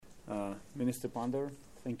Minister Pandor,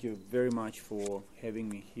 thank you very much for having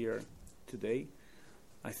me here today.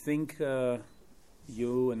 I think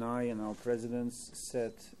you and I and our presidents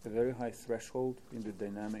set a very high threshold in the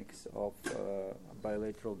dynamics of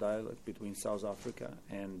bilateral dialogue between South Africa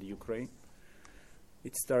and Ukraine.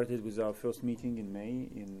 It started with our first meeting in May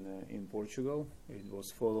in Portugal. It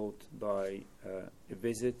was followed by a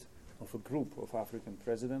visit of a group of African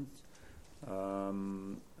presidents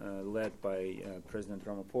led by President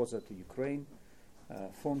Ramaphosa to Ukraine.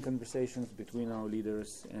 Phone conversations between our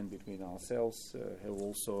leaders and between ourselves have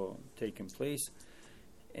also taken place.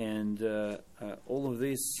 And all of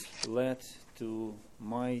this led to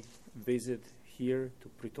my visit here to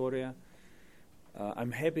Pretoria.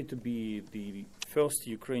 I'm happy to be the first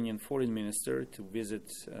Ukrainian foreign minister to visit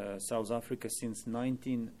South Africa since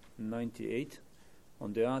 1998.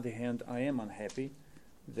 On the other hand, I am unhappy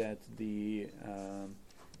that the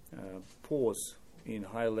pause in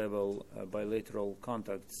high-level bilateral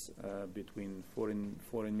contacts between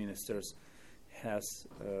foreign ministers has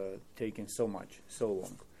taken so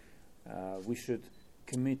long. We should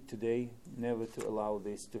commit today never to allow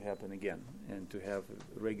this to happen again and to have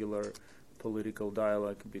regular political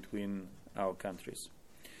dialogue between our countries.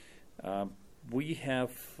 We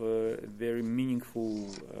have a very meaningful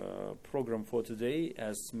program for today.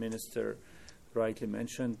 As Minister rightly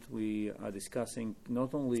mentioned, we are discussing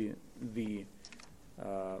not only the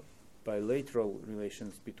bilateral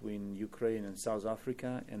relations between Ukraine and South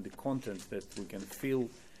Africa and the content that we can fill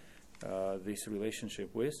this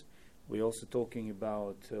relationship with. We're also talking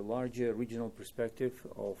about a larger regional perspective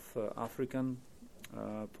of African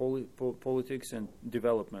politics and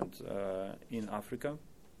development in Africa.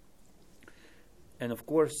 And of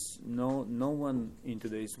course, no one in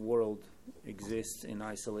today's world exists in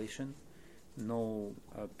isolation. No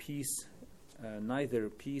peace, neither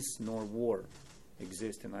peace nor war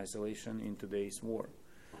exist in isolation in today's war.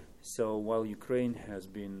 So while Ukraine has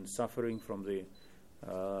been suffering from the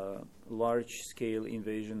large-scale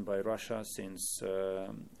invasion by Russia since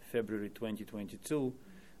February 2022,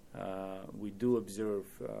 we do observe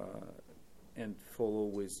and follow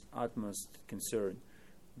with utmost concern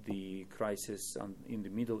the crisis in the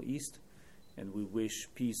Middle East, and we wish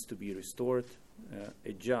peace to be restored,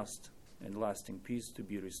 a just and lasting peace to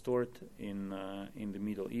be restored in the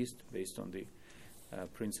Middle East based on the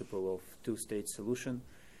principle of two-state solution.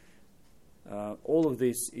 All of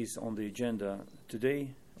this is on the agenda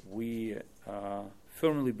today. We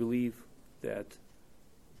firmly believe that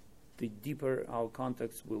the deeper our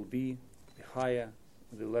contacts will be, the higher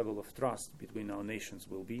the level of trust between our nations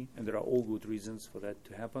will be, and there are all good reasons for that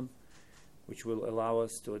to happen, which will allow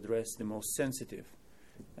us to address the most sensitive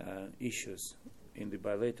issues in the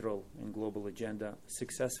bilateral and global agenda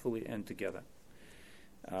successfully and together.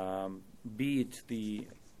 Be it the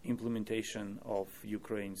implementation of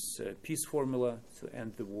Ukraine's peace formula to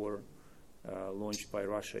end the war launched by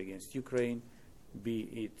Russia against Ukraine, be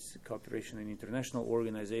it cooperation in international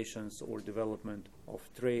organizations or development of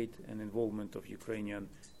trade and involvement of Ukrainian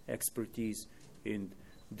expertise in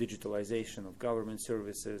digitalization of government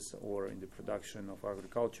services or in the production of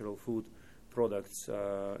agricultural food products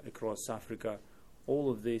across Africa.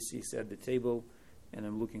 All of this is at the table, and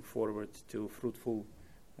I'm looking forward to fruitful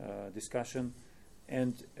discussion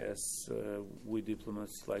and, as we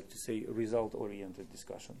diplomats like to say, result-oriented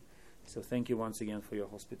discussion. So thank you once again for your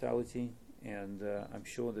hospitality, and I'm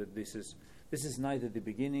sure that this is neither the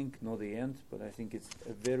beginning nor the end, but I think it's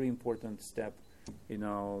a very important step in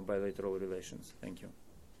our bilateral relations. Thank you.